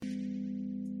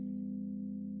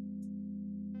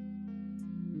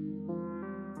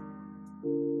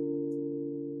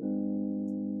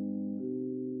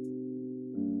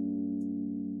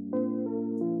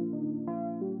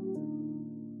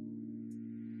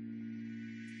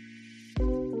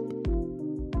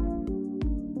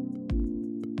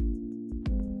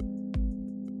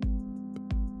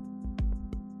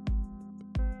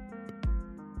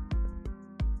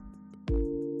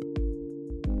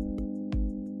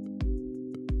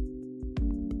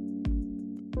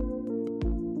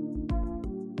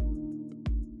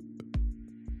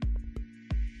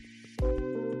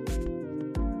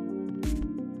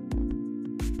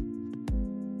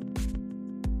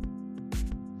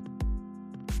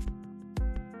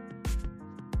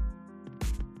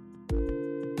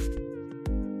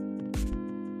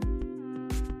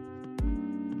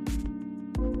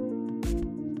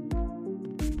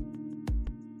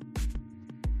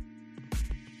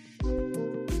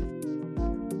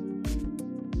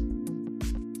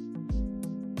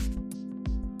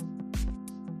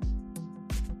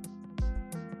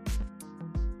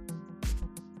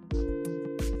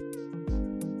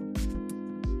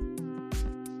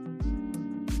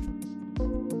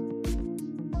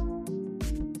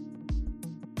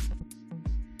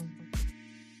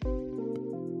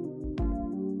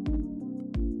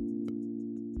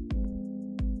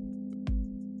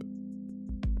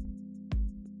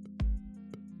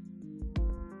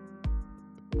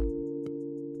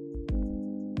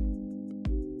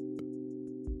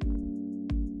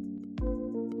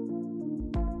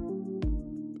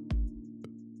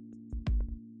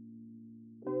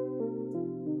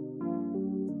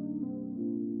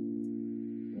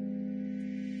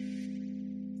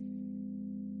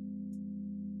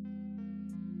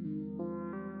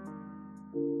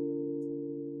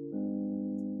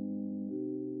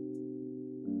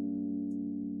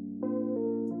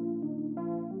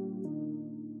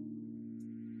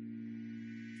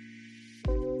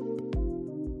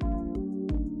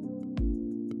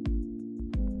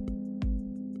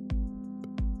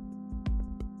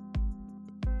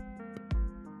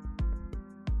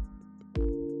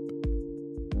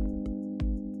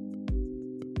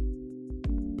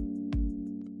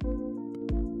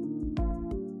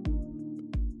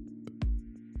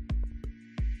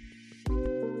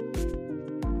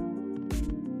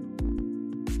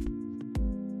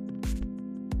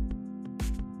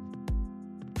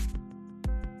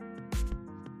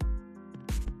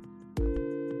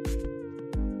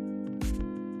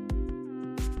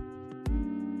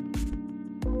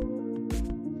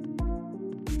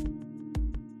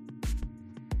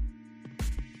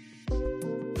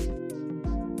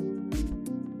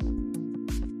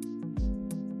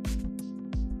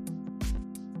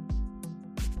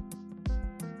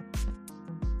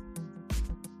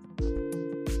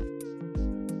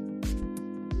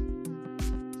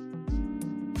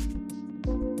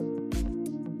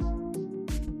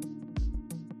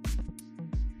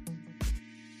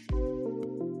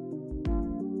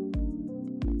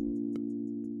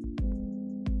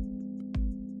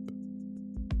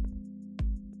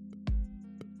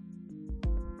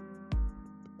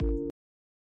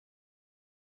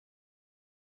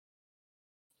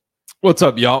What's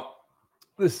up, y'all?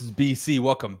 This is BC.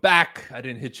 Welcome back. I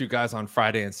didn't hit you guys on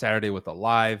Friday and Saturday with a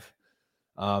live,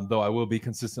 though I will be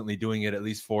consistently doing it at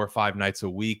least 4 or 5 nights a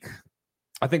week.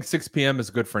 I think 6 p.m. is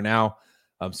good for now,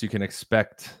 so you can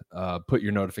expect, put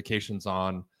your notifications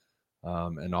on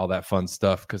and all that fun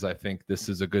stuff, because I think this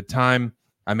is a good time.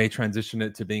 I may transition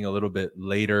it to being a little bit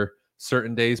later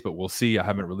certain days, but we'll see. I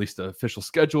haven't released the official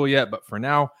schedule yet, but for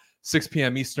now, 6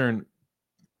 p.m. Eastern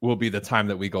will be the time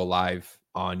that we go live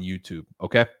on YouTube.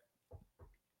 Okay.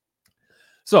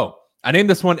 So I named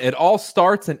this one, It All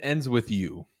Starts and Ends with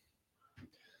You.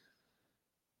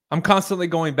 I'm constantly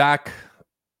going back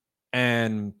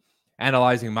and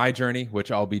analyzing my journey, which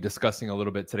I'll be discussing a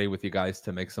little bit today with you guys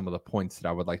to make some of the points that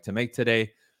I would like to make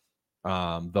today.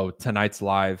 Though tonight's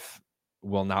live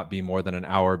will not be more than an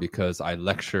hour because I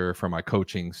lecture for my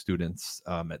coaching students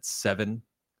at 7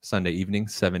 Sunday evening,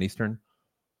 7 Eastern.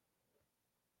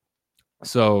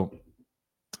 So,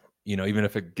 even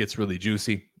if it gets really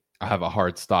juicy, I have a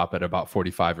hard stop at about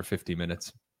 45 or 50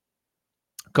 minutes.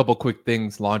 A couple quick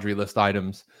things, laundry list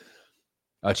items.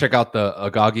 Check out the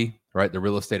Agagi, right? The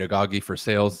real estate Agagi for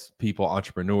sales people,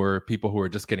 entrepreneur, people who are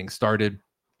just getting started.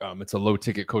 It's a low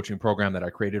ticket coaching program that I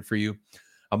created for you.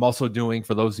 I'm also doing,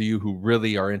 for those of you who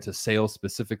really are into sales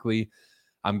specifically,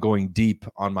 I'm going deep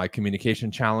on my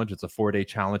communication challenge. It's a 4-day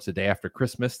challenge the day after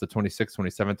Christmas, the 26th,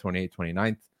 27th, 28th,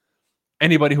 29th.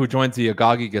 Anybody who joins the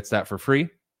Agagi gets that for free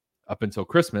up until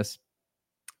Christmas.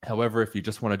 However, if you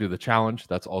just want to do the challenge,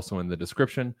 that's also in the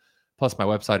description. Plus, my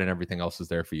website and everything else is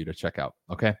there for you to check out.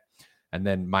 Okay. And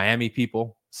then Miami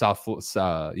people, South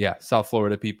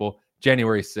Florida people,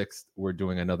 January 6th, we're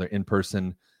doing another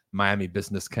in-person Miami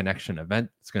Business Connection event.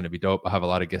 It's going to be dope. I have a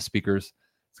lot of guest speakers.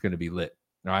 It's going to be lit.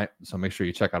 All right. So make sure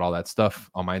you check out all that stuff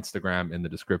on my Instagram in the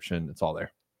description. It's all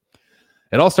there.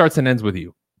 It all starts and ends with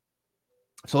you.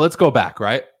 So let's go back,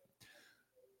 right?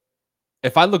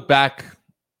 If I look back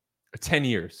 10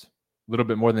 years, a little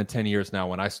bit more than 10 years now,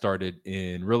 when I started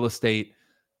in real estate,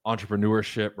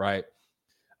 entrepreneurship, right?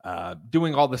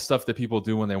 Doing all the stuff that people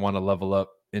do when they want to level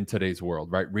up in today's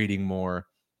world, right? Reading more,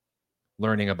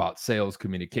 learning about sales,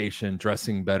 communication,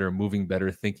 dressing better, moving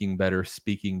better, thinking better,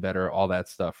 speaking better, all that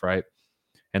stuff, right?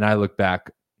 And I look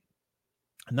back,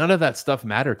 none of that stuff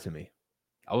mattered to me.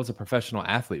 I was a professional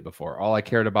athlete before. All I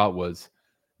cared about was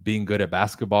being good at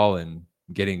basketball and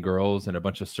getting girls and a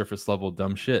bunch of surface level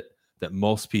dumb shit that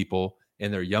most people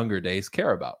in their younger days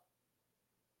care about.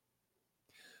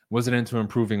 Wasn't into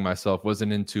improving myself,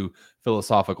 wasn't into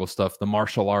philosophical stuff, the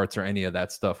martial arts or any of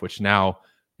that stuff, which now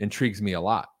intrigues me a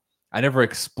lot. I never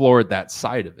explored that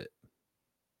side of it.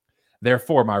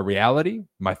 Therefore, my reality,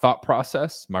 my thought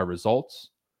process, my results,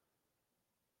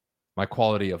 my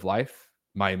quality of life,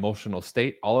 my emotional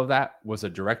state, all of that was a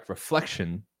direct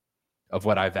reflection of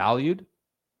what I valued,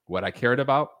 what I cared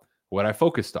about, what I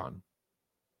focused on.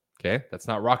 Okay, that's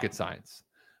not rocket science.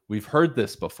 We've heard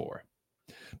this before,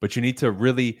 but you need to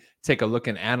really take a look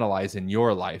and analyze in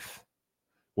your life.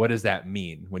 What does that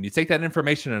mean? When you take that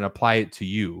information and apply it to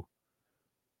you,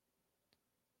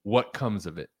 what comes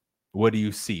of it? What do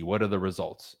you see? What are the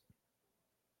results?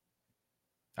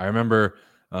 I remember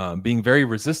being very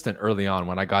resistant early on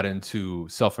when I got into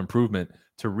self-improvement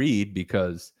to read,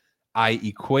 because I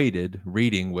equated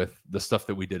reading with the stuff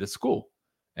that we did at school.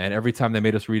 And every time they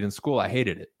made us read in school, I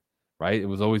hated it, right? It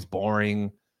was always boring,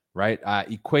 right? I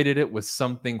equated it with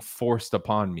something forced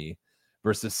upon me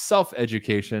versus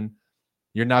self-education.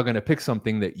 You're now going to pick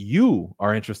something that you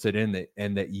are interested in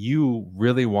and that you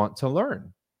really want to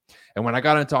learn. And when I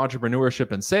got into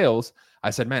entrepreneurship and sales,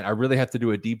 I said, man, I really have to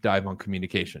do a deep dive on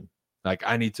communication. Like,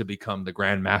 I need to become the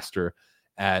grandmaster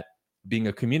at being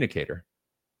a communicator.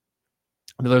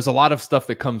 There's a lot of stuff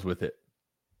that comes with it.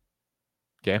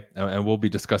 Okay. And we'll be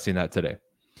discussing that today.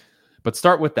 But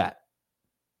start with that.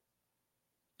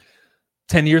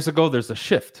 10 years ago, there's a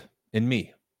shift in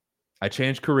me. I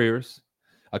changed careers.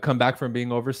 I come back from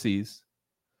being overseas.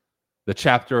 The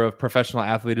chapter of professional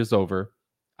athlete is over.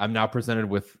 I'm now presented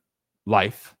with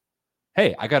life.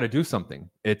 Hey, I got to do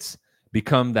something. It's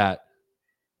become that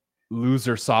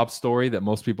loser sob story that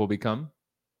most people become,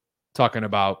 talking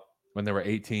about when they were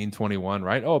 18, 21,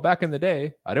 right? Oh, back in the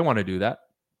day, I didn't want to do that.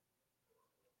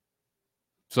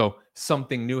 So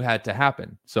something new had to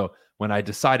happen. So when I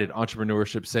decided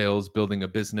entrepreneurship, sales, building a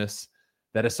business,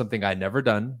 that is something I'd never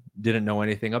done, didn't know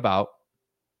anything about,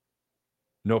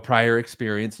 no prior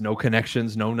experience, no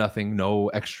connections, no nothing, no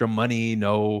extra money,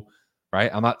 no,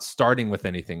 right? I'm not starting with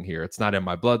anything here. It's not in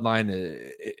my bloodline.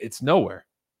 It's nowhere.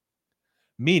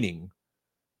 Meaning,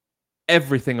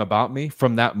 everything about me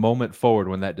from that moment forward,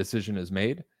 when that decision is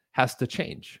made, has to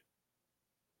change.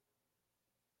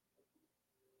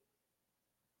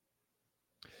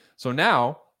 So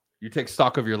now you take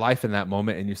stock of your life in that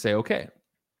moment and you say, okay,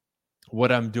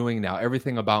 what I'm doing now,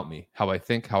 everything about me, how I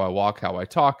think, how I walk, how I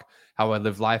talk, how I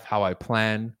live life, how I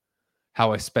plan,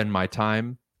 how I spend my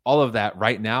time, all of that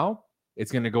right now,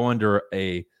 it's going to go under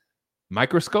a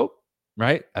microscope,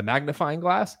 right? A magnifying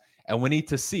glass. And we need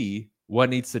to see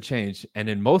what needs to change. And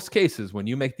in most cases, when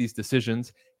you make these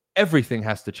decisions, everything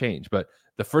has to change. But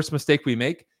the first mistake we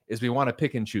make is we want to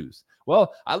pick and choose.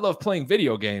 Well, I love playing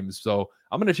video games, so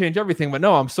I'm going to change everything. But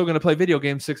no, I'm still going to play video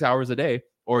games 6 hours a day.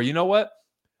 Or you know what?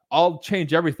 I'll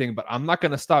change everything, but I'm not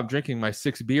going to stop drinking my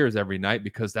 6 beers every night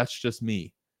because that's just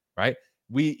me, right?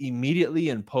 We immediately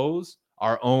impose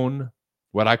our own,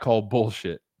 what I call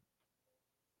bullshit,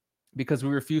 because we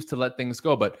refuse to let things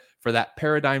go. But for that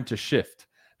paradigm to shift,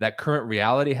 that current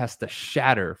reality has to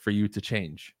shatter for you to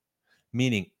change,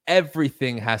 meaning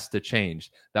everything has to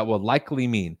change. That will likely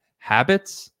mean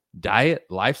habits, diet,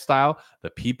 lifestyle, the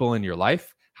people in your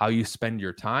life, how you spend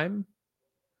your time,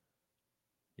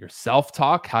 your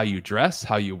self-talk, how you dress,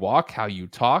 how you walk, how you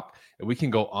talk. And we can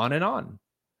go on and on.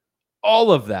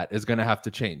 All of that is going to have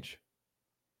to change.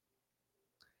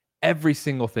 Every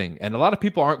single thing. And a lot of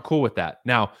people aren't cool with that.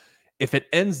 Now, if it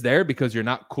ends there because you're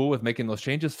not cool with making those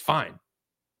changes, fine.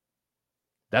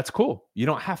 That's cool. You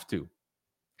don't have to.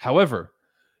 However,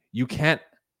 you can't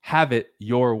have it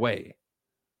your way.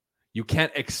 You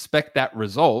can't expect that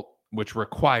result, which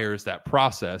requires that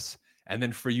process, and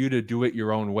then for you to do it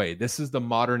your own way. This is the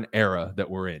modern era that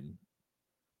we're in.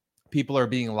 People are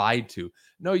being lied to.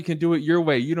 No, you can do it your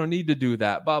way. You don't need to do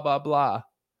that. Blah, blah, blah.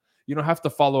 You don't have to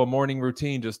follow a morning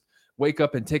routine. Just wake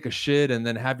up and take a shit and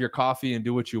then have your coffee and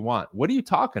do what you want. What are you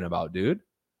talking about, dude?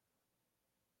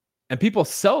 And people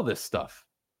sell this stuff.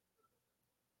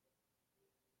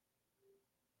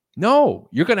 No,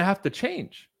 you're going to have to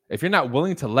change. If you're not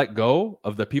willing to let go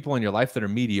of the people in your life that are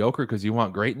mediocre because you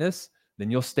want greatness, then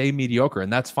you'll stay mediocre,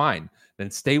 and that's fine. Then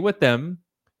stay with them,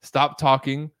 stop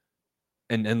talking,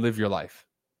 and live your life.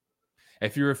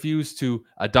 If you refuse to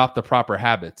adopt the proper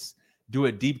habits, do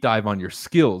a deep dive on your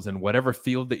skills in whatever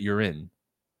field that you're in.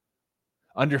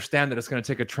 Understand that it's going to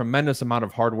take a tremendous amount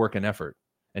of hard work and effort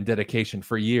and dedication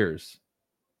for years.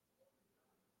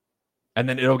 And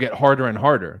then it'll get harder and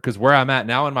harder, because where I'm at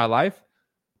now in my life,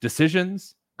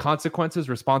 decisions, consequences,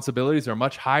 responsibilities are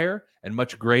much higher and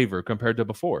much graver compared to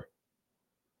before,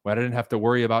 where I didn't have to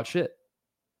worry about shit.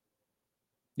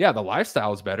 Yeah, the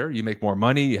lifestyle is better. You make more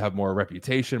money, you have more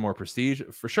reputation, more prestige,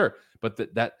 for sure. But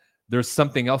that there's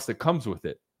something else that comes with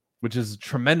it, which is a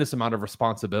tremendous amount of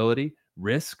responsibility,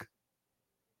 risk,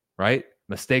 right?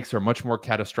 Mistakes are much more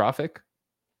catastrophic,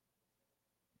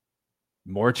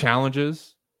 more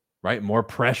challenges, right? More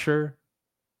pressure.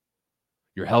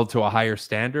 You're held to a higher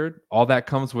standard. All that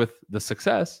comes with the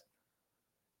success.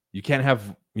 You can't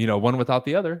have, one without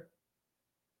the other.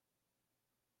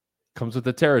 Comes with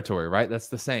the territory, right? That's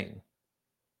the saying.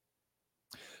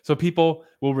 So people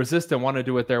will resist and want to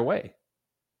do it their way.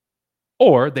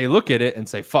 Or they look at it and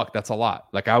say, fuck, that's a lot.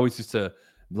 Like I always used to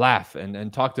laugh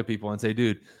and talk to people and say,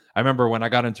 dude, I remember when I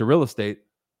got into real estate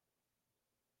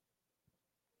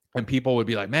and people would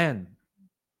be like, man,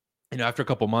 after a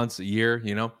couple months, a year,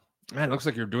 man, it looks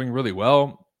like you're doing really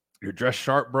well. You're dressed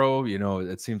sharp, bro.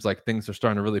 It seems like things are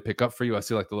starting to really pick up for you. I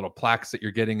see like the little plaques that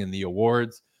you're getting in the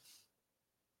awards.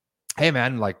 Hey,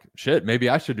 man, like shit, maybe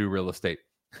I should do real estate.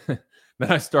 Then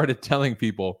I started telling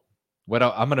people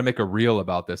I'm going to make a reel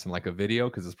about this in like a video,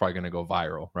 because it's probably going to go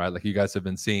viral, right? Like you guys have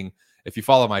been seeing, if you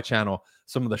follow my channel,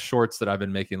 some of the shorts that I've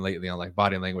been making lately on like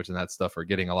body language and that stuff are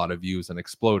getting a lot of views and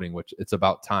exploding, which it's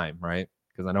about time, right?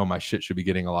 Because I know my shit should be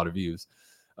getting a lot of views.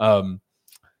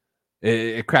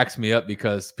 It cracks me up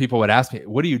because people would ask me,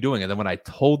 what are you doing? And then when I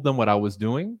told them what I was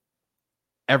doing,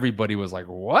 everybody was like,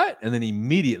 what? And then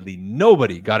immediately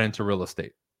nobody got into real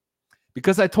estate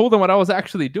because I told them what I was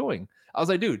actually doing. I was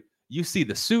like, dude, you see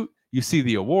the suit, you see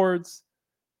the awards,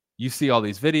 you see all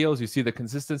these videos, you see the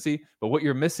consistency, but what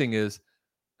you're missing is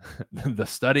the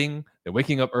studying, the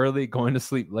waking up early, going to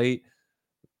sleep late,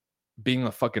 being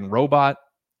a fucking robot,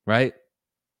 right?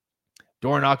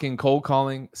 Door knocking, cold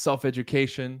calling,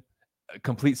 self-education,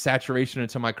 complete saturation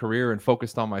into my career and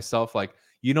focused on myself. Like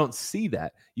you don't see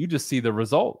that. You just see the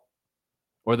result,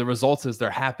 or the results as they're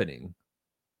happening.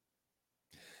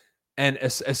 And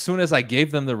as soon as I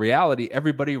gave them the reality,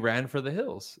 everybody ran for the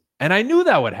hills. And I knew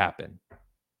that would happen.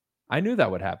 I knew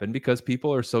that would happen because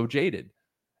people are so jaded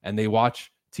and they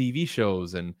watch TV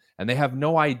shows and they have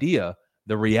no idea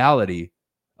the reality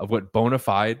of what bona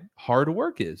fide hard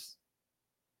work is.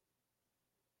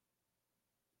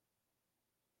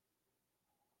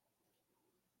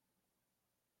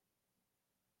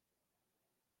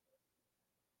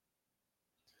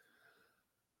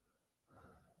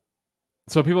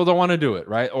 So people don't want to do it,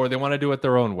 right? Or they want to do it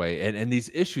their own way. And these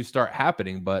issues start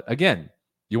happening. But again,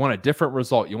 you want a different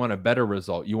result. You want a better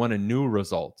result. You want a new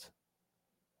result.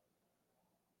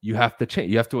 You have to change.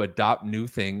 You have to adopt new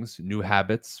things, new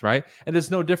habits, right? And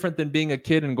it's no different than being a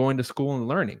kid and going to school and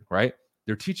learning, right?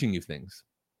 They're teaching you things.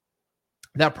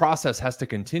 That process has to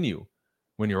continue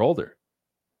when you're older.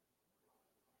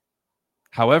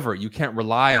 However, you can't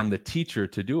rely on the teacher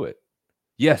to do it.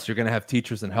 Yes, you're going to have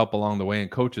teachers and help along the way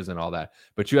and coaches and all that,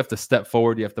 but you have to step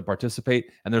forward. You have to participate.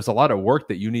 And there's a lot of work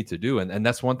that you need to do. And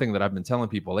that's one thing that I've been telling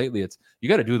people lately. It's you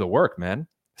got to do the work, man.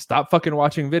 Stop fucking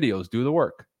watching videos. Do the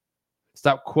work.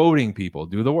 Stop quoting people.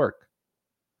 Do the work.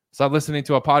 Stop listening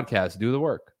to a podcast. Do the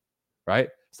work, right?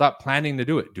 Stop planning to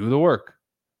do it. Do the work.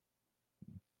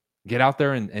 Get out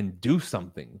there and do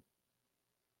something.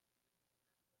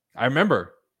 I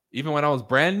remember even when I was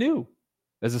brand new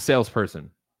as a salesperson,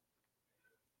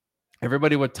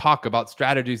 everybody would talk about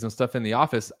strategies and stuff in the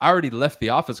office. I already left the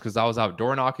office because I was out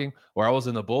door knocking or I was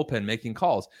in the bullpen making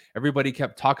calls. Everybody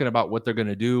kept talking about what they're going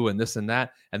to do and this and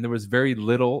that. And there was very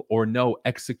little or no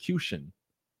execution.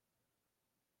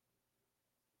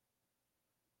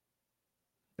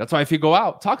 That's why if you go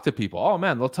out, talk to people. Oh,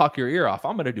 man, they'll talk your ear off.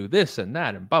 I'm going to do this and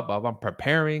that. And I'm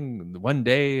preparing one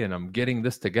day and I'm getting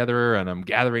this together and I'm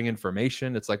gathering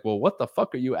information. It's like, well, what the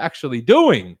fuck are you actually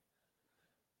doing?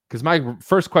 Because my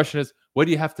first question is, what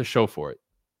do you have to show for it?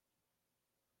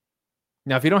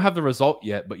 Now, if you don't have the result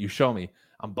yet, but you show me,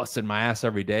 I'm busting my ass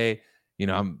every day,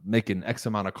 I'm making X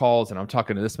amount of calls and I'm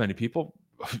talking to this many people,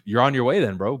 you're on your way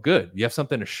then, bro. Good. You have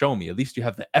something to show me. At least you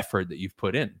have the effort that you've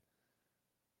put in.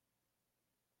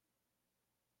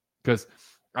 Because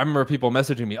I remember people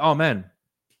messaging me, oh, man,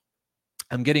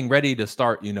 I'm getting ready to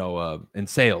start, in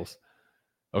sales.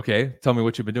 Okay, tell me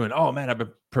what you've been doing. Oh, man, I've been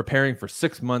preparing for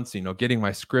 6 months, getting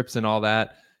my scripts and all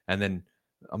that. And then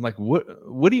I'm like,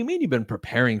 what do you mean you've been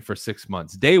preparing for 6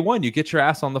 months? Day one, you get your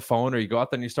ass on the phone or you go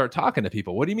out there and you start talking to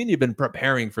people. What do you mean you've been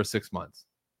preparing for 6 months?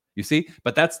 You see?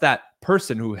 But that's that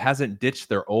person who hasn't ditched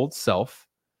their old self,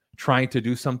 trying to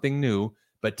do something new,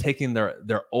 but taking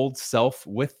their old self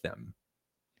with them,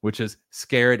 which is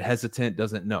scared, hesitant,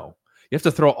 doesn't know. You have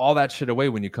to throw all that shit away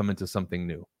when you come into something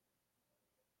new.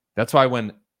 That's why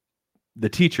when the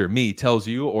teacher, me, tells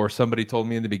you, or somebody told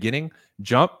me in the beginning,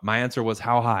 jump, my answer was,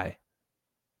 how high?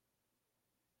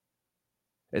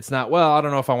 It's not, well, I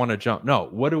don't know if I want to jump. No,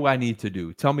 what do I need to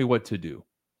do? Tell me what to do.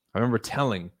 I remember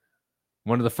telling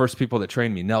one of the first people that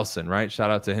trained me, Nelson, right?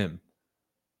 Shout out to him.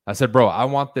 I said, bro, I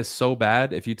want this so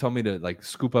bad. If you tell me to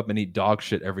scoop up and eat dog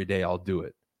shit every day, I'll do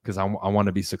it. Because I want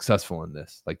to be successful in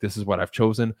this. This is what I've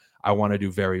chosen. I want to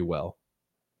do very well.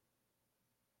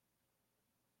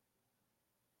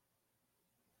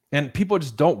 And people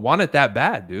just don't want it that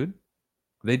bad, dude.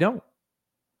 They don't.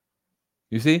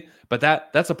 You see? But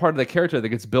that's a part of the character that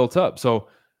gets built up. So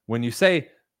when you say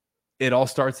it all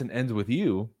starts and ends with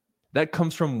you, that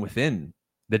comes from within.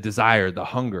 The desire, the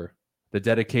hunger, the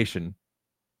dedication.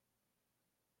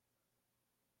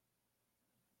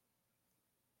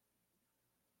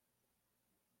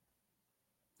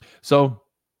 So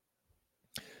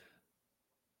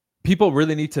people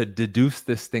really need to deduce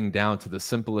this thing down to the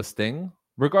simplest thing,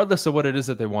 regardless of what it is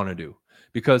that they want to do.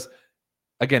 Because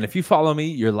again, if you follow me,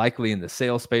 you're likely in the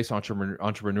sales space,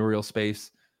 entrepreneurial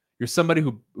space. You're somebody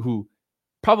who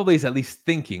probably is at least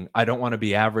thinking, I don't want to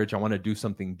be average. I want to do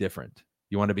something different.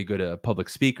 You want to be good at a public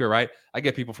speaker, right? I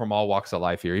get people from all walks of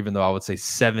life here, even though I would say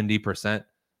 70%,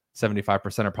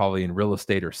 75% are probably in real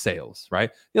estate or sales,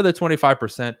 right? The other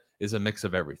 25% is a mix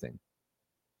of everything.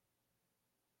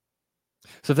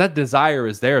 So if that desire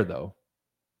is there, though,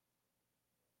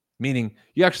 meaning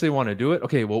you actually want to do it,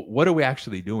 okay, well, what are we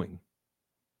actually doing?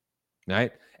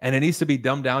 Right? And it needs to be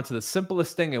dumbed down to the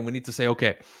simplest thing. And we need to say,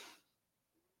 okay,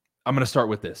 I'm going to start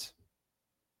with this.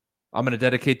 I'm going to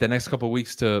dedicate the next couple of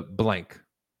weeks to blank.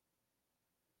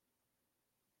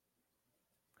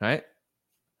 Right?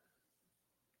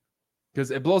 Because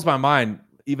it blows my mind,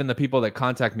 even the people that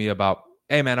contact me about,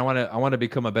 hey man, I want to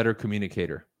become a better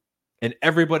communicator. And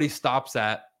everybody stops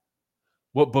at,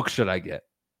 what book should I get?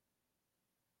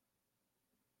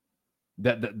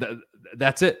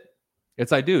 That's it.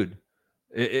 It's like, dude.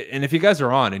 And if you guys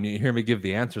are on and you hear me give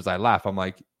the answers, I laugh. I'm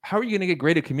like, how are you going to get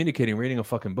great at communicating reading a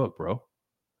fucking book, bro?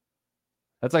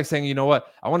 That's like saying, you know what?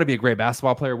 I want to be a great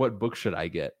basketball player. What book should I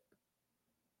get?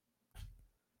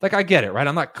 I get it, right?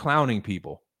 I'm not clowning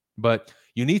people, but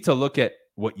you need to look at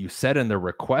what you said in the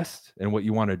request and what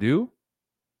you want to do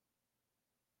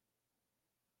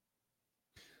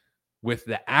with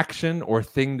the action or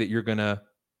thing that you're going to,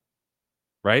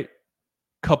 right,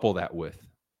 couple that with.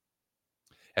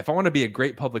 If I want to be a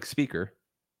great public speaker,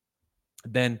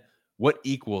 then What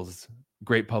equals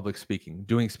great public speaking?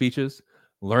 Doing speeches,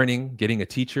 learning, getting a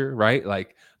teacher, right?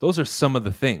 Like those are some of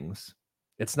the things.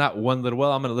 It's not one little,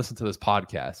 well, I'm going to listen to this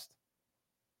podcast.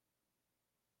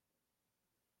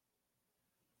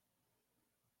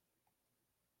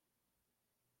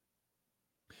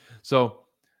 So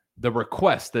the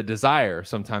request, the desire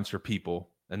sometimes for people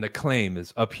and the claim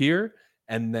is up here.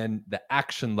 And then the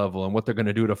action level and what they're going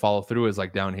to do to follow through is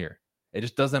like down here. It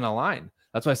just doesn't align.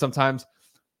 That's why sometimes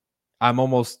I'm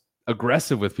almost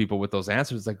aggressive with people with those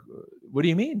answers. Like, what do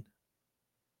you mean?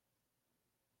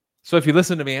 So if you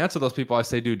listen to me answer those people, I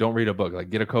say, dude, don't read a book.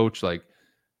 Like, get a coach. Like,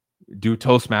 do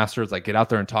Toastmasters. Like, get out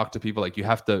there and talk to people. Like, you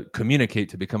have to communicate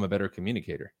to become a better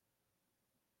communicator.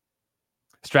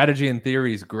 Strategy and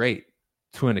theory is great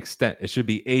to an extent. It should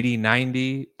be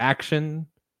 80-90 action,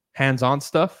 hands-on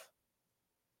stuff,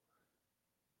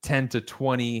 10 to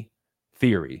 20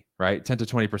 theory, right? 10 to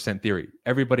 20% theory.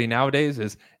 Everybody nowadays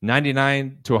is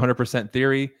 99 to 100%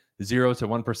 theory, 0 to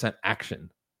 1%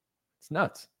 action. It's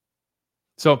nuts.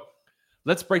 So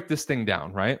let's break this thing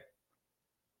down, right?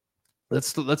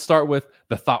 Let's start with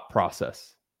the thought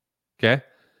process. Okay?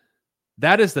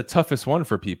 That is the toughest one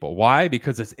for people. Why?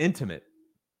 Because it's intimate.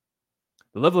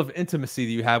 The level of intimacy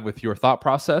that you have with your thought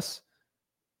process,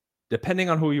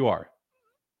 depending on who you are,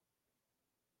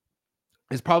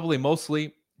 is probably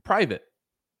mostly private.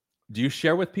 Do you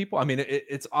share with people? I mean,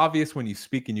 it's obvious when you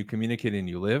speak and you communicate and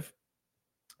you live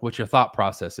what your thought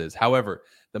process is. However,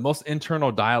 the most internal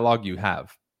dialogue you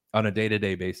have on a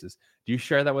day-to-day basis, do you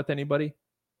share that with anybody?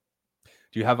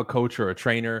 Do you have a coach or a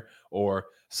trainer or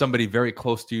somebody very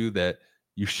close to you that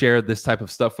you share this type of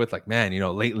stuff with? Like, man,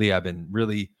 lately I've been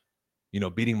really,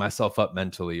 beating myself up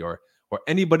mentally, or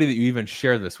anybody that you even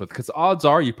share this with, because odds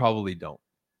are you probably don't.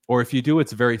 Or if you do,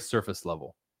 it's very surface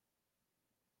level.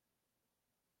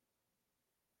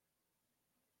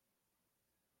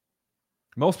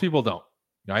 Most people don't,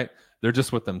 right? They're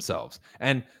just with themselves.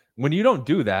 And when you don't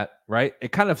do that, right,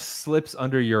 it kind of slips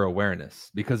under your awareness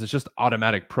because it's just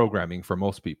automatic programming for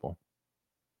most people.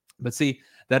 But see,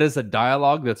 that is a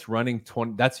dialogue that's running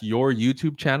that's your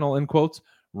YouTube channel, in quotes,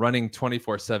 running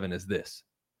 24/7 is this.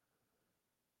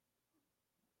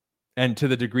 And to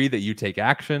the degree that you take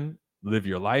action, live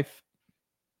your life,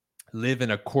 live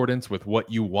in accordance with what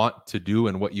you want to do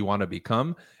and what you want to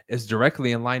become, is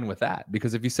directly in line with that.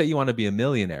 Because if you say you want to be a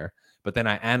millionaire, but then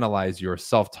I analyze your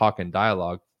self-talk and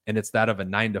dialogue, and it's that of a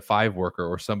 9-to-5 worker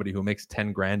or somebody who makes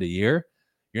 10 grand a year,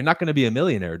 you're not going to be a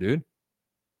millionaire, dude.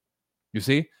 You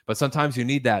see? But sometimes you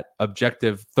need that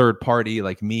objective third party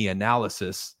like me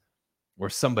analysis or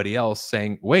somebody else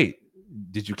saying, wait,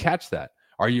 did you catch that?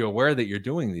 Are you aware that you're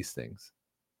doing these things?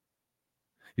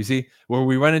 You see, where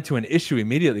we run into an issue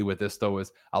immediately with this, though,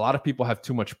 is a lot of people have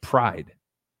too much pride.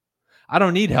 I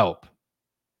don't need help.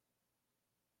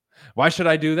 Why should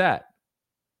I do that?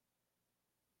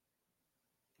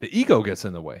 The ego gets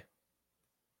in the way.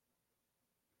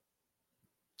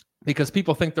 Because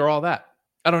people think they're all that.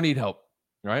 I don't need help,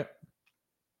 right?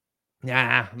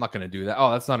 Nah, I'm not going to do that.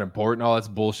 Oh, that's not important. Oh, that's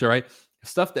bullshit, right?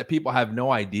 Stuff that people have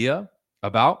no idea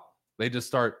about, they just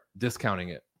start discounting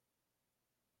it.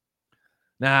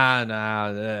 Nah,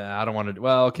 I don't want to.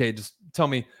 Well, okay, just tell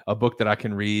me a book that I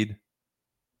can read.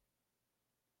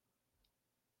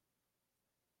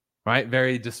 Right?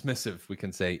 Very dismissive, we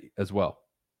can say as well.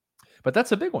 But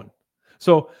that's a big one.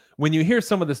 So when you hear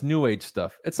some of this new age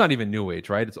stuff, it's not even new age,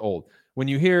 right? It's old. When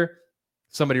you hear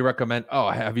somebody recommend, oh,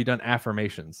 have you done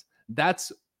affirmations?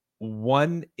 That's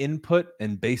one input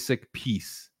and basic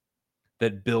piece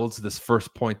that builds this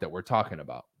first point that we're talking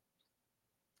about,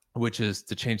 which is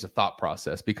to change the thought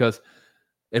process. Because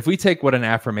if we take what an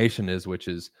affirmation is, which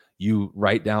is you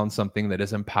write down something that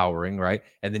is empowering, right?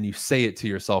 And then you say it to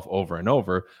yourself over and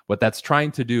over, what that's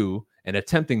trying to do and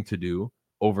attempting to do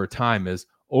over time is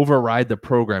override the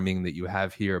programming that you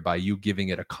have here by you giving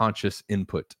it a conscious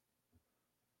input.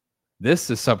 This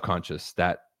is subconscious,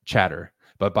 that chatter.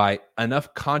 But by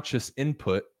enough conscious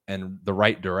input and the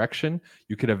right direction,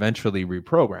 you could eventually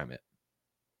reprogram it.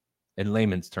 In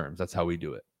layman's terms, that's how we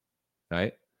do it,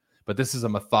 right? But this is a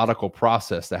methodical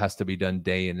process that has to be done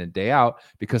day in and day out,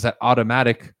 because that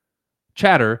automatic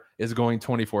chatter is going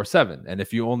 24/7. And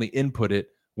if you only input it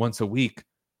once a week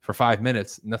for 5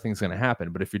 minutes, nothing's going to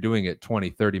happen. But if you're doing it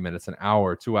 20, 30 minutes, an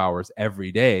hour, 2 hours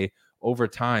every day, over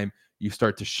time, you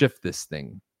start to shift this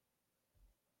thing,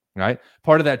 right?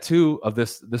 Part of that too, of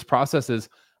this process, is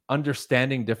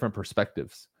understanding different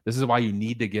perspectives. This is why you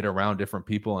need to get around different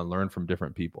people and learn from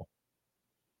different people.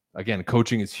 Again,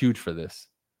 coaching is huge for this.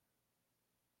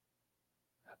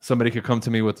 Somebody could come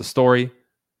to me with a story.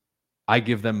 I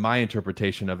give them my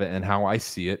interpretation of it and how I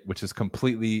see it, which is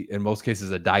completely, in most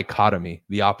cases, a dichotomy,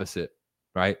 the opposite,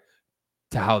 right,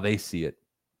 to how they see it.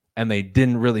 And they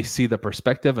didn't really see the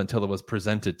perspective until it was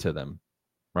presented to them,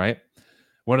 right?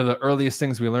 One of the earliest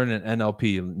things we learn in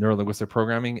NLP, neuro-linguistic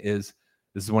programming, is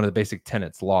this is one of the basic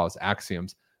tenets, laws,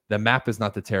 axioms. The map is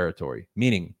not the territory,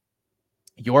 meaning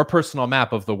your personal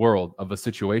map of the world, of a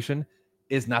situation,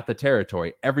 is not the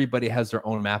territory. Everybody has their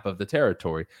own map of the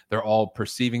territory. They're all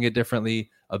perceiving it differently,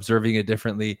 observing it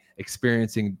differently,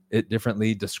 experiencing it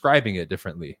differently, describing it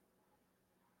differently.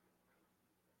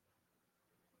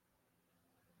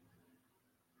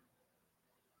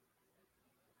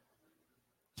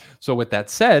 So with that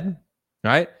said,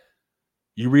 right,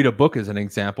 you read a book as an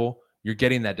example, you're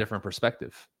getting that different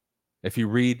perspective. If you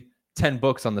read 10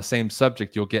 books on the same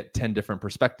subject, you'll get 10 different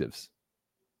perspectives.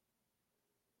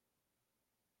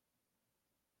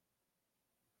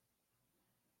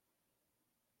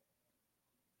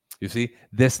 You see,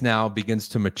 this now begins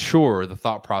to mature the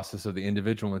thought process of the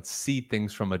individual and see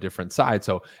things from a different side.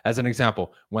 So, as an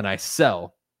example, when I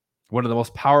sell, one of the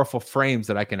most powerful frames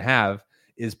that I can have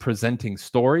is presenting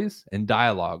stories and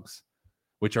dialogues,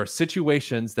 which are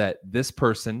situations that this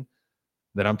person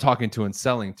that I'm talking to and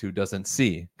selling to doesn't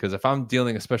see. Because if I'm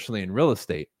dealing, especially in real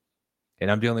estate,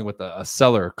 and I'm dealing with a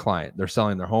seller client, they're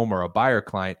selling their home, or a buyer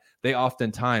client, they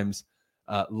oftentimes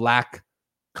lack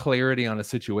clarity on a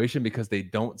situation because they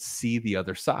don't see the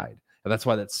other side. And that's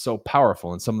why that's so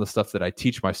powerful. And some of the stuff that I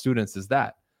teach my students is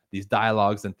that these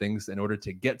dialogues and things, in order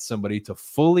to get somebody to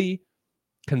fully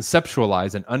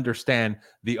conceptualize and understand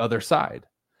the other side.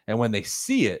 And when they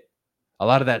see it, a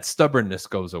lot of that stubbornness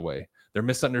goes away. Their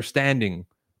misunderstanding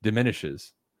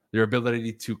diminishes. Their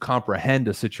ability to comprehend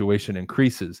a situation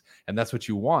increases. And that's what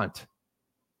you want,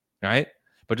 right?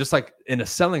 But just like in a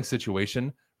selling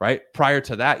situation, right, prior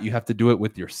to that, you have to do it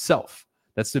with yourself.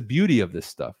 That's the beauty of this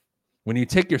stuff. When you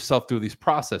take yourself through these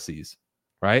processes,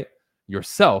 right,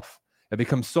 yourself, it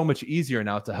becomes so much easier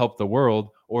now to help the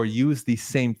world or use these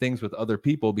same things with other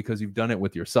people because you've done it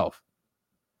with yourself.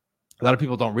 A lot of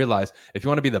people don't realize if you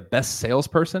want to be the best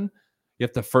salesperson, you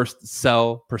have to first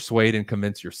sell, persuade, and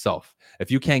convince yourself.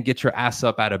 If you can't get your ass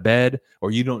up out of bed,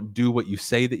 or you don't do what you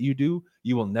say that you do,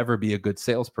 you will never be a good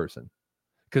salesperson,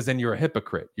 because then you're a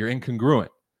hypocrite. You're incongruent.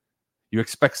 You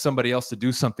expect somebody else to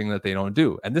do something that they don't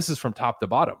do. And this is from top to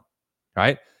bottom,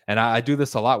 right? And I do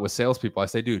this a lot with salespeople. I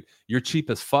say, dude, you're cheap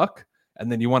as fuck.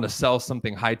 And then you want to sell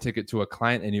something high ticket to a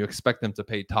client and you expect them to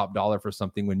pay top dollar for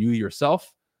something when you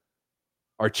yourself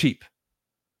are cheap.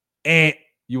 And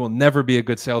you will never be a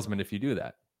good salesman if you do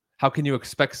that. How can you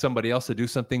expect somebody else to do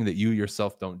something that you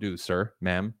yourself don't do, sir,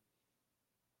 ma'am?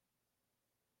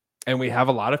 And we have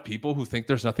a lot of people who think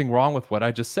there's nothing wrong with what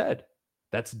I just said.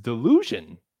 That's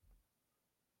delusion.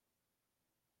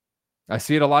 I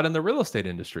see it a lot in the real estate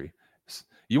industry.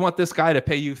 You want this guy to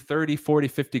pay you 30, 40,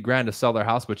 50 grand to sell their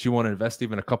house, but you want to invest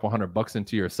even a couple $100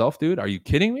 into yourself, dude? Are you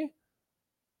kidding me?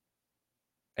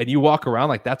 And you walk around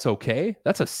like that's okay?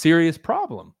 That's a serious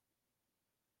problem.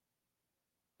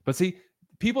 But see,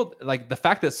 people, like, the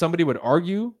fact that somebody would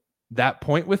argue that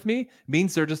point with me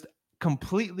means they're just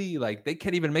completely, like, they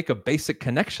can't even make a basic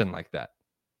connection like that.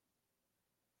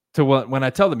 To when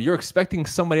I tell them you're expecting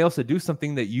somebody else to do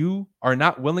something that you are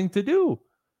not willing to do.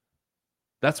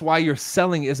 That's why your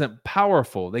selling isn't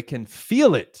powerful. They can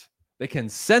feel it. They can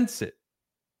sense it.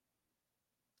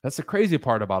 That's the crazy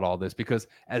part about all this, because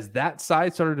as that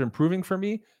side started improving for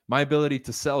me, my ability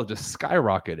to sell just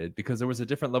skyrocketed because there was a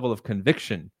different level of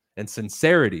conviction and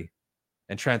sincerity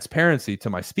and transparency to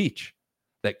my speech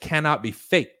that cannot be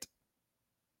faked.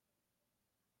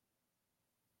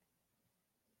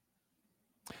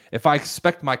 If I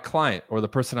expect my client or the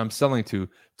person I'm selling to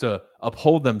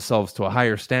uphold themselves to a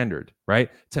higher standard, right,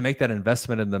 to make that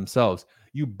investment in themselves,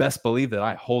 you best believe that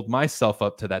I hold myself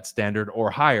up to that standard or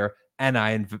higher, and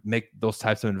I make those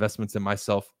types of investments in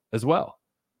myself as well.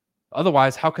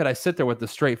 Otherwise, how could I sit there with a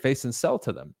straight face and sell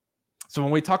to them? So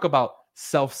when we talk about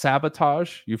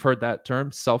self-sabotage, you've heard that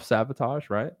term, self-sabotage,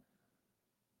 right?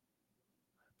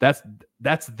 That's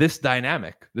this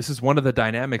dynamic. This is one of the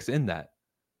dynamics in that.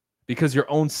 Because your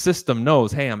own system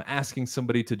knows, hey, I'm asking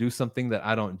somebody to do something that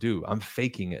I don't do. I'm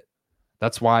faking it.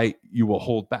 That's why you will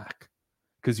hold back,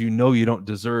 because you know you don't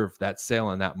deserve that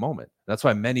sale in that moment. That's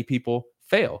why many people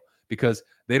fail, because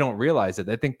they don't realize it.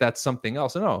 They think that's something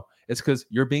else. No, it's because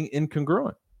you're being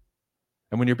incongruent.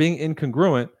 And when you're being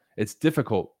incongruent, it's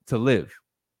difficult to live.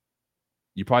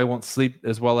 You probably won't sleep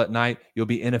as well at night. You'll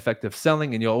be ineffective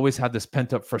selling, and you'll always have this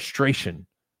pent-up frustration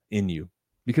in you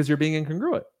because you're being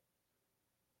incongruent.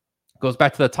 Goes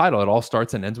back to the title. It all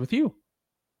starts and ends with you.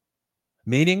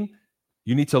 Meaning,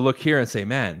 you need to look here and say,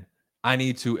 man, I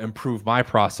need to improve my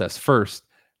process first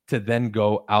to then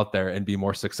go out there and be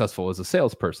more successful as a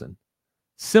salesperson.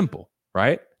 Simple,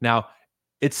 right? Now,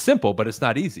 it's simple, but it's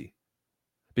not easy,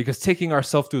 because taking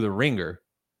ourselves through the ringer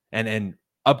and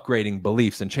upgrading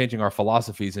beliefs and changing our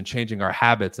philosophies and changing our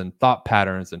habits and thought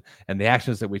patterns and the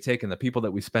actions that we take and the people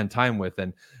that we spend time with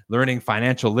and learning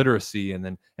financial literacy and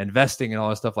then investing and all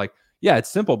that stuff, like, yeah, it's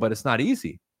simple, but it's not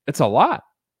easy. It's a lot.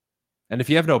 And if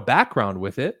you have no background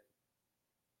with it,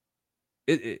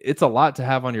 it's a lot to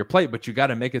have on your plate, but you got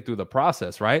to make it through the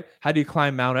process, right? How do you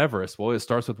climb Mount Everest? Well, it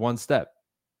starts with one step.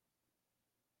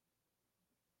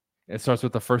 It starts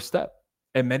with the first step.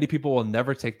 And many people will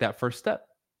never take that first step.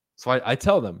 So I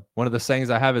tell them, one of the sayings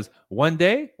I have is, one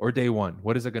day or day one,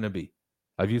 what is it going to be?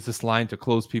 I've used this line to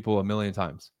close people a million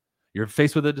times. You're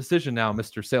faced with a decision now,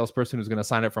 Mr. Salesperson who's going to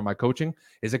sign up for my coaching.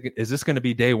 Is this going to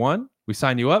be day one, we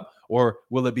sign you up? Or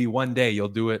will it be one day, you'll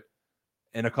do it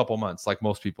in a couple months, like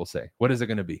most people say? What is it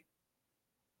going to be?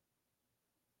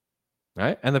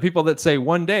 Right? And the people that say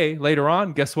one day later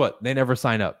on, guess what? They never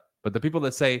sign up. But the people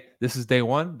that say this is day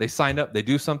one, they sign up, they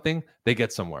do something, they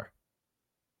get somewhere.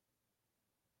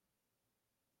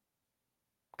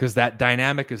 Because that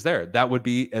dynamic is there. That would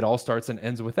be, it all starts and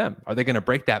ends with them. Are they going to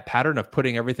break that pattern of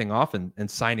putting everything off and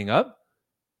signing up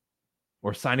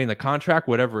or signing the contract,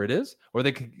 whatever it is? Or are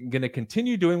they going to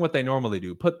continue doing what they normally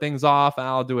do? Put things off,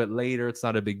 I'll do it later, it's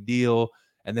not a big deal,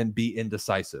 and then be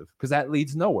indecisive, because that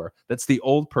leads nowhere. That's the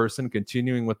old person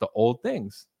continuing with the old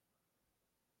things.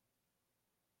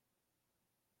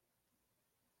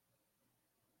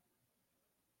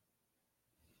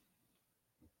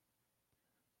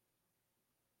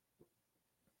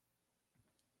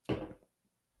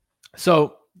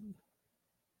 So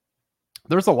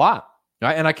there's a lot,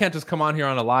 right? And I can't just come on here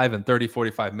on a live in 30,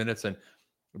 45 minutes and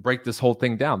break this whole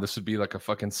thing down. This would be like a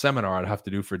fucking seminar I'd have to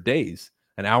do for days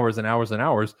and hours and hours and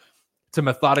hours to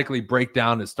methodically break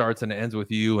down. It starts and it ends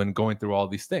with you and going through all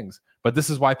these things. But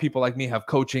this is why people like me have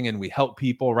coaching and we help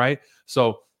people, right?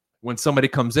 So when somebody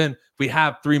comes in, we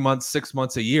have 3 months, 6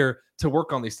 months, a year to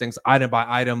work on these things, item by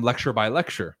item, lecture by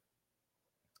lecture.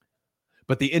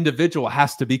 But the individual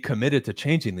has to be committed to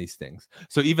changing these things.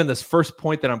 So even this first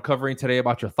point that I'm covering today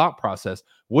about your thought process,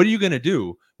 what are you going to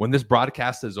do when this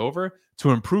broadcast is over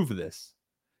to improve this?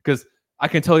 Because I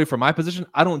can tell you from my position,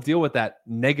 I don't deal with that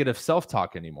negative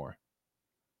self-talk anymore.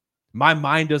 My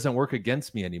mind doesn't work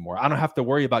against me anymore. I don't have to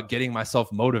worry about getting myself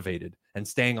motivated and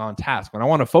staying on task. When I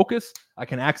want to focus, I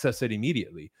can access it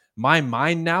immediately. My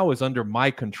mind now is under my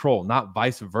control, not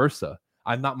vice versa.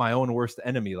 I'm not my own worst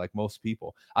enemy like most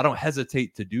people. I don't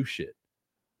hesitate to do shit.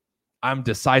 I'm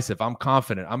decisive. I'm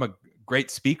confident. I'm a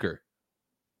great speaker.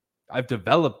 I've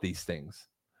developed these things.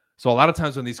 So a lot of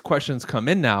times when these questions come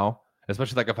in now,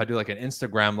 especially like if I do like an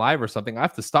Instagram live or something, I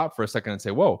have to stop for a second and say,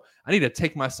 whoa, I need to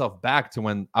take myself back to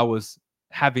when I was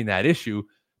having that issue,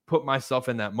 put myself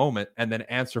in that moment, and then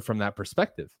answer from that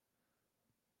perspective.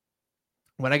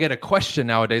 When I get a question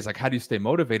nowadays, like, how do you stay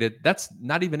motivated? That's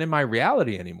not even in my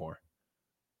reality anymore.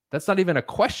 That's not even a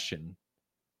question.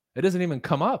 It doesn't even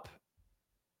come up.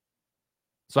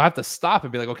 So I have to stop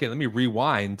and be like, okay, let me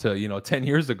rewind to, 10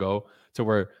 years ago to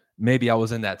where maybe I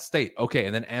was in that state. Okay.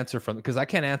 And then answer from, because I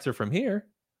can't answer from here.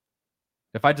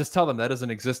 If I just tell them that doesn't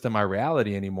exist in my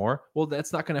reality anymore, well,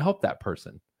 that's not going to help that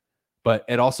person. But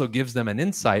it also gives them an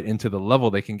insight into the level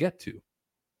they can get to.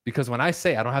 Because when I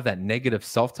say I don't have that negative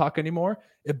self-talk anymore,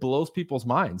 it blows people's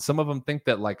minds. Some of them think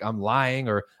that like I'm lying,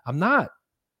 or I'm not.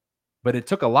 But it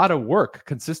took a lot of work,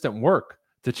 consistent work,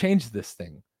 to change this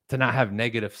thing, to not have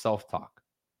negative self-talk.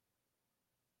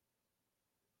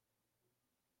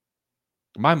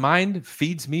 My mind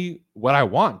feeds me what I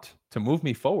want to move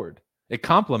me forward. It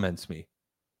compliments me,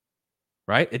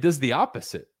 right? It does the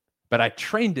opposite. But I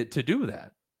trained it to do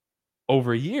that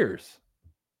over years.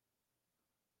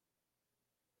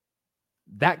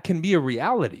 That can be a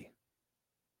reality,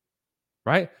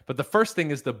 right? But the first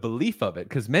thing is the belief of it,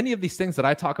 because many of these things that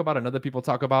I talk about and other people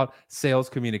talk about, sales,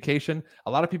 communication,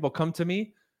 a lot of people come to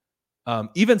me,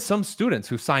 even some students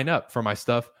who sign up for my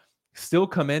stuff still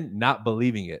come in not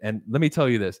believing it. And let me tell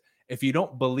you this, if you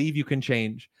don't believe you can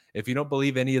change, if you don't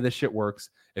believe any of this shit works,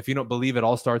 if you don't believe it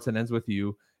all starts and ends with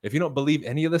you, if you don't believe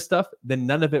any of this stuff, then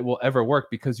none of it will ever work,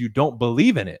 because you don't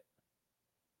believe in it.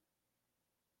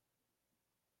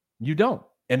 You don't.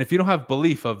 And if you don't have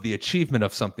belief of the achievement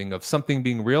of something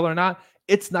being real or not,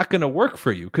 it's not going to work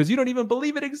for you, because you don't even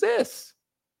believe it exists.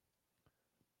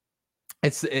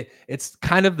 It's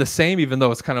kind of the same, even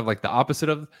though it's kind of like the opposite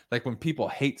of like when people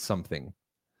hate something,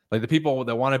 like the people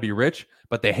that want to be rich,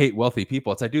 but they hate wealthy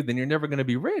people. It's like, dude, then you're never going to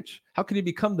be rich. How can you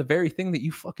become the very thing that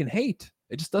you fucking hate?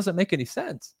 It just doesn't make any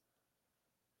sense.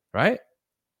 Right?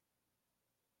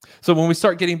 So when we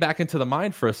start getting back into the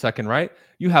mind for a second, right,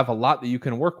 you have a lot that you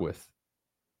can work with.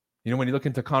 You know, when you look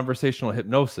into conversational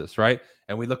hypnosis, right,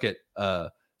 and we look at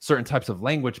certain types of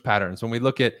language patterns, when we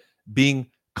look at being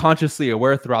consciously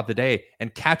aware throughout the day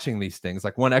and catching these things,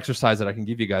 like one exercise that I can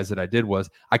give you guys that I did was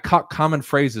I caught common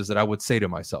phrases that I would say to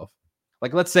myself.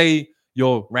 Like, let's say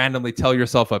you'll randomly tell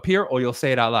yourself up here, or you'll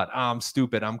say it out loud. Oh, I'm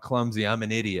stupid. I'm clumsy. I'm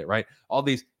an idiot, right? All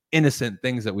these innocent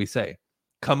things that we say.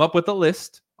 Come up with a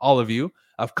list, all of you,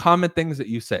 of common things that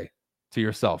you say to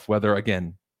yourself, whether,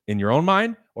 again, in your own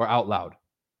mind or out loud.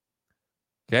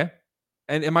 Okay.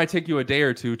 And it might take you a day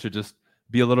or two to just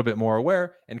be a little bit more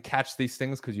aware and catch these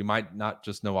things because you might not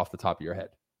just know off the top of your head.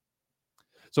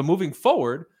 So moving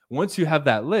forward, once you have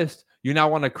that list, you now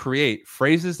want to create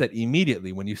phrases that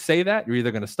immediately, when you say that, you're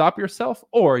either going to stop yourself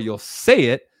or you'll say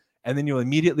it and then you'll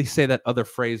immediately say that other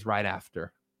phrase right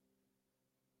after.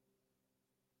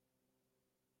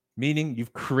 Meaning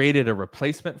you've created a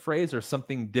replacement phrase or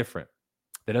something different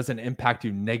that doesn't impact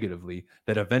you negatively,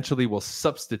 that eventually will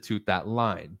substitute that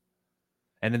line.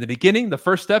 And in the beginning, the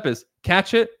first step is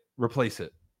catch it, replace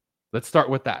it. Let's start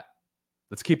with that.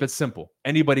 Let's keep it simple.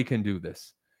 Anybody can do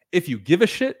this. If you give a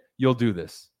shit, you'll do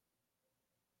this.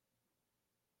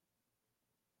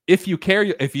 If you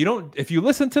care, if you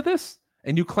listen to this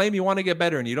and you claim you want to get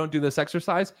better and you don't do this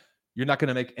exercise, you're not going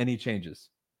to make any changes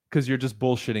because you're just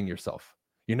bullshitting yourself.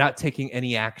 You're not taking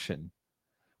any action.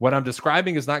 What I'm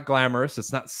describing is not glamorous.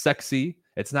 It's not sexy.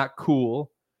 It's not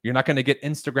cool. You're not going to get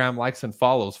Instagram likes and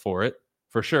follows for it,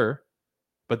 for sure.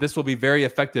 But this will be very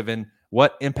effective in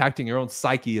what impacting your own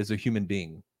psyche as a human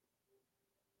being.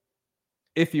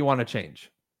 If you want to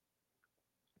change,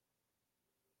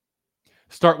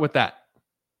 start with that.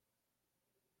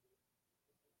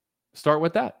 Start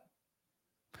with that.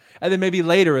 And then maybe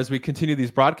later, as we continue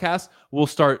these broadcasts, we'll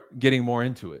start getting more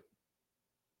into it.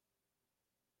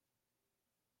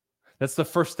 That's the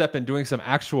first step in doing some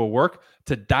actual work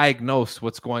to diagnose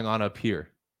what's going on up here.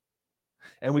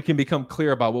 And we can become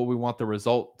clear about what we want the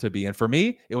result to be. And for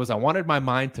me, it was I wanted my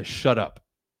mind to shut up.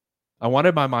 I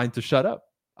wanted my mind to shut up.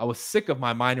 I was sick of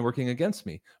my mind working against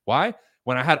me. Why?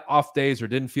 When I had off days or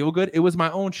didn't feel good, it was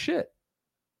my own shit.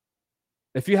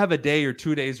 If you have a day or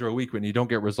 2 days or a week when you don't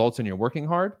get results and you're working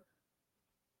hard,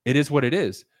 it is what it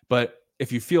is. But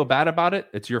if you feel bad about it,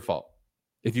 it's your fault.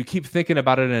 If you keep thinking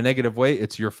about it in a negative way,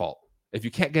 it's your fault. If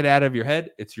you can't get it out of your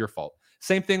head, it's your fault.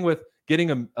 Same thing with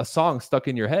getting a song stuck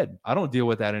in your head. I don't deal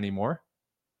with that anymore.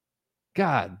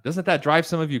 God, doesn't that drive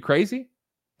some of you crazy?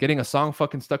 Getting a song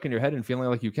fucking stuck in your head and feeling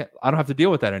like you can't. I don't have to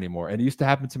deal with that anymore. And it used to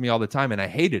happen to me all the time and I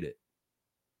hated it.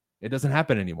 It doesn't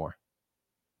happen anymore.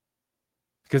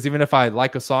 Because even if I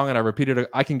like a song and I repeat it,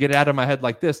 I can get it out of my head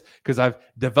like this because I've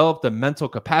developed the mental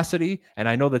capacity and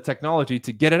I know the technology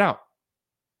to get it out.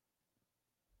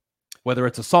 Whether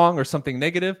it's a song or something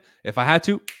negative, if I had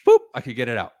to, boop, I could get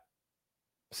it out.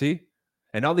 See?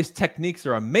 And all these techniques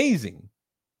are amazing.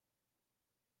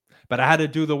 But I had to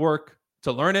do the work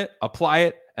to learn it, apply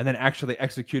it, and then actually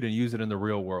execute and use it in the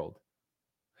real world.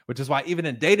 Which is why even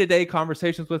in day-to-day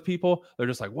conversations with people, they're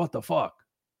just like, what the fuck?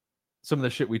 Some of the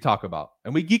shit we talk about.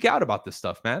 And we geek out about this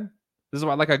stuff, man. This is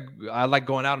why I like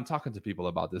going out and talking to people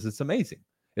about this. It's amazing.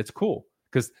 It's cool.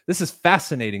 Because this is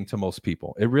fascinating to most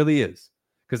people. It really is.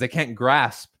 Because they can't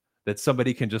grasp that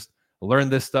somebody can just learn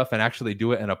this stuff and actually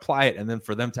do it and apply it. And then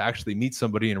for them to actually meet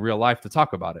somebody in real life to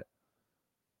talk about it.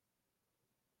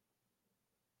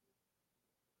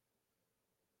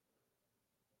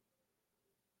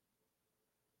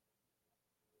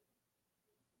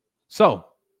 So,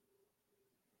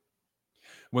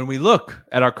 when we look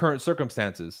at our current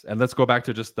circumstances, and let's go back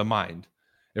to just the mind,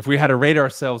 if we had to rate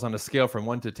ourselves on a scale from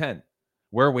 1 to 10,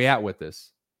 where are we at with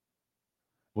this?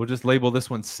 We'll just label this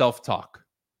one self-talk.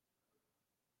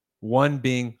 1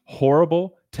 being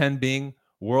horrible, 10 being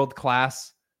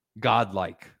world-class,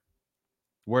 godlike.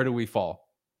 Where do we fall?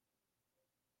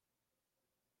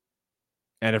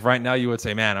 And if right now you would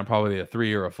say, man, I'm probably a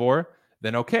 3 or a 4,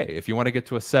 then okay. If you want to get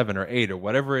to a 7 or 8 or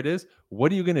whatever it is,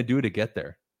 what are you going to do to get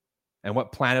there? And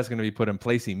what plan is going to be put in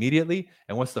place immediately?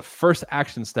 And what's the first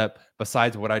action step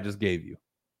besides what I just gave you?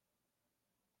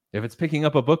 If it's picking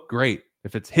up a book, great.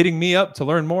 If it's hitting me up to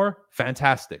learn more,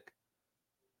 fantastic.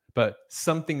 But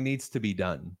something needs to be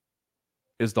done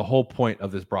is the whole point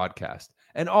of this broadcast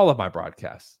and all of my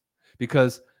broadcasts.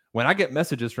 Because when I get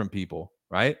messages from people,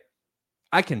 right,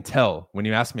 I can tell when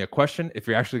you ask me a question if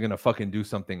you're actually going to fucking do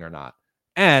something or not.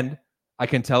 And I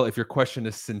can tell if your question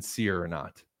is sincere or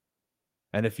not.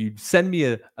 And if you send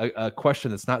me a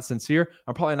question that's not sincere,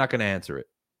 I'm probably not going to answer it.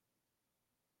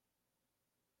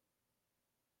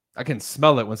 I can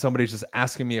smell it when somebody's just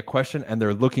asking me a question and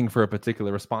they're looking for a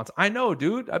particular response. I know,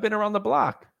 dude. I've been around the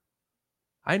block.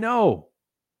 I know.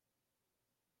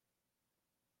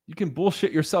 You can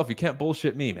bullshit yourself. You can't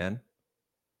bullshit me, man.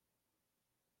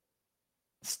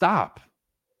 Stop.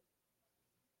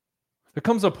 There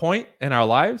comes a point in our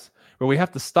lives where we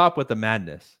have to stop with the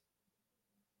madness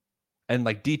and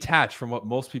like detach from what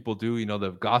most people do,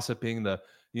 the gossiping, the,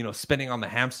 spinning on the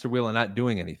hamster wheel and not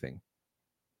doing anything.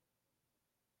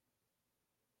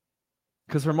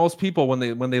 Because for most people, when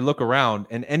they look around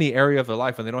in any area of their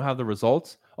life and they don't have the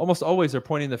results, almost always they're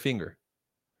pointing the finger.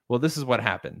 Well, this is what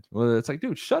happened. Well, it's like,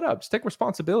 dude, shut up. Just take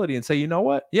responsibility and say, you know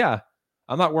what? Yeah,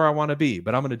 I'm not where I want to be,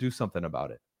 but I'm going to do something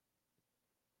about it.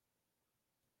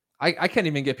 I can't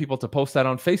even get people to post that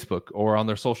on Facebook or on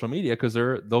their social media because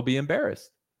they'll be embarrassed.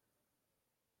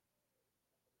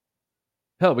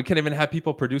 Hell, we can't even have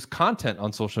people produce content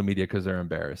on social media because they're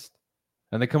embarrassed.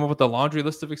 And they come up with a laundry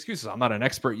list of excuses. I'm not an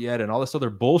expert yet and all this other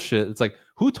bullshit. It's like,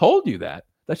 who told you that?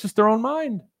 That's just their own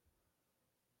mind.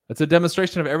 It's a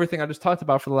demonstration of everything I just talked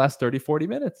about for the last 30, 40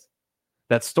 minutes.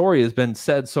 That story has been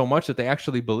said so much that they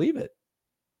actually believe it.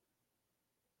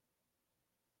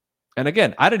 And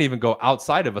again, I didn't even go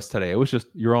outside of us today. It was just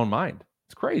your own mind.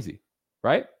 It's crazy,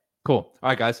 right? Cool. All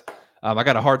right, guys. I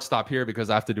got a hard stop here because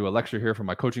I have to do a lecture here for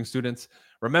my coaching students.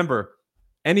 Remember,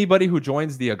 anybody who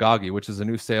joins the Agagi, which is a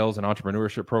new sales and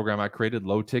entrepreneurship program I created,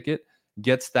 low ticket,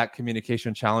 gets that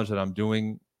communication challenge that I'm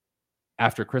doing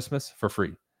after Christmas for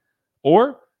free.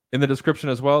 Or in the description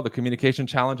as well, the communication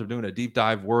challenge of doing a deep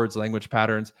dive, words, language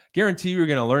patterns. Guarantee you're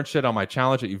going to learn shit on my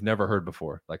challenge that you've never heard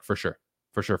before. Like for sure.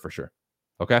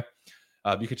 Okay.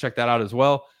 You can check that out as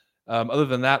well. Other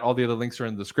than that, all the other links are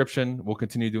in the description. We'll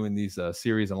continue doing these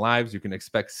series and lives. You can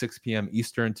expect 6 p.m.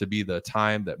 Eastern to be the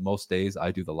time that most days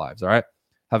I do the lives. All right.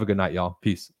 Have a good night, y'all.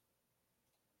 Peace.